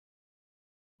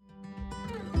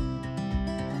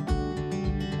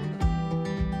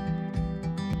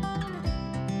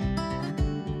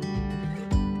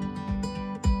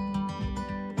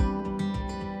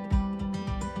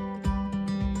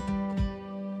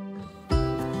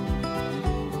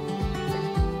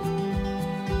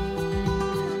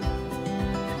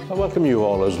welcome you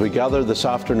all as we gather this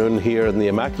afternoon here in the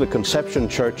Immaculate Conception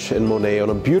Church in Monet on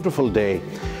a beautiful day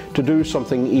to do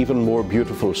something even more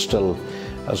beautiful still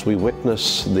as we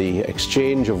witness the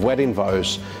exchange of wedding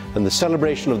vows and the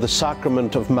celebration of the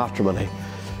sacrament of matrimony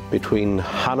between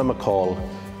Hannah McCall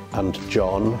and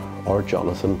John or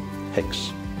Jonathan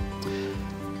Hicks.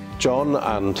 John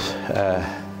and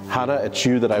Hannah, it's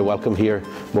you that I welcome here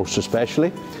most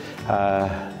especially.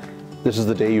 This is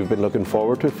the day you've been looking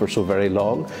forward to for so very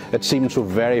long. It seemed so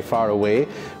very far away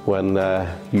when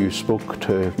you spoke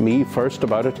to me first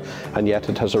about it, and yet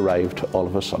it has arrived all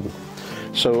of a sudden.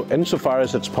 So insofar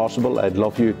as it's possible, I'd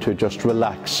love you to just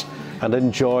relax and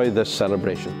enjoy this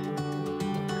celebration.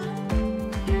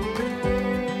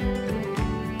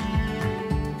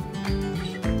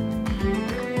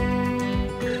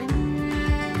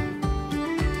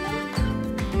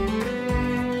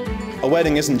 A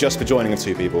wedding isn't just for joining of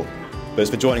two people, but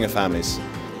it's for joining of families.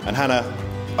 And Hannah,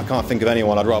 I can't think of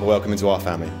anyone I'd rather welcome into our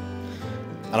family.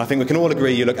 And I think we can all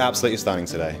agree you look absolutely stunning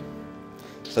today.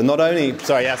 So not only,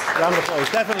 sorry, yes, round of applause,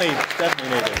 definitely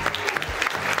needed.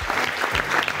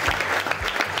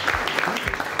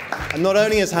 And not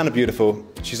only is Hannah beautiful,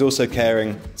 she's also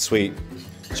caring, sweet.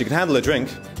 She can handle a drink,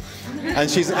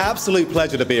 and she's an absolute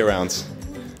pleasure to be around.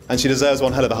 And she deserves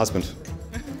one hell of a husband.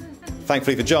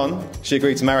 Thankfully for John, she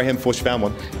agreed to marry him before she found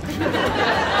one.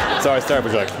 Sorry, it's a terrible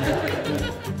joke.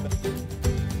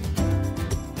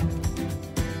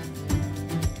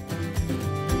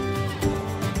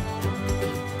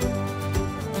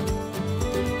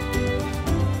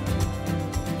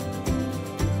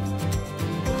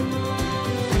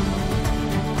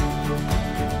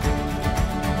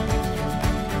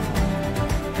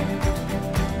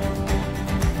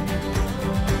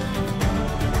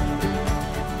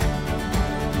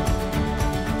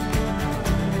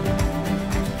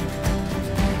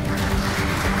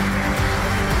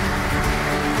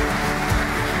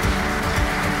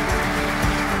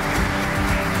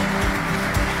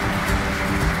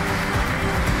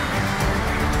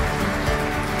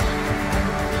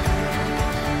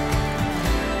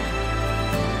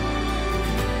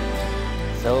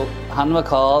 So Hannah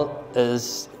McCall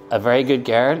is a very good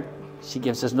girl. She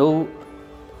gives us no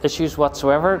issues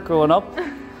whatsoever growing up,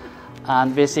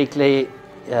 and basically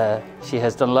she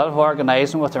has done a lot of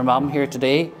organising with her mum here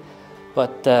today,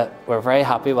 but we're very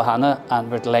happy with Hannah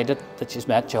and we're delighted that she's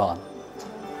met John.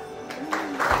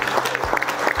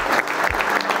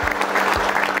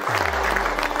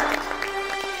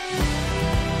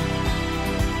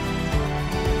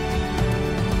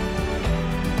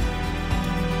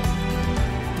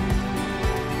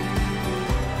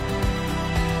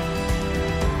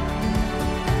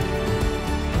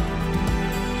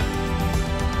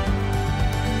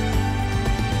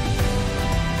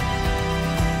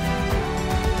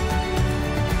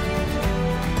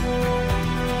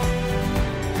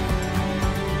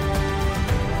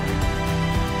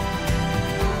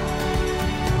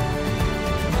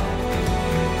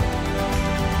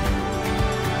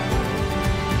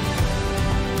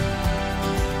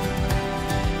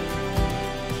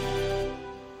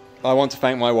 I want to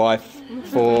thank my wife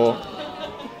for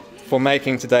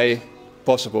making today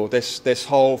possible. This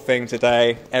whole thing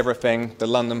today, everything, the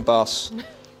London bus,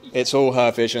 it's all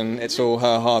her vision, it's all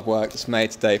her hard work that's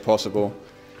made today possible.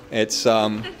 It's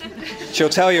she'll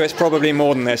tell you it's probably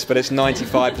more than this, but it's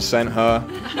 95% her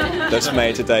that's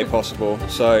made today possible.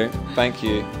 So thank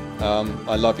you.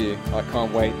 I love you. I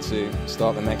can't wait to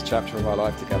start the next chapter of our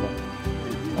life together.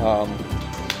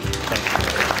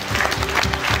 Thank you.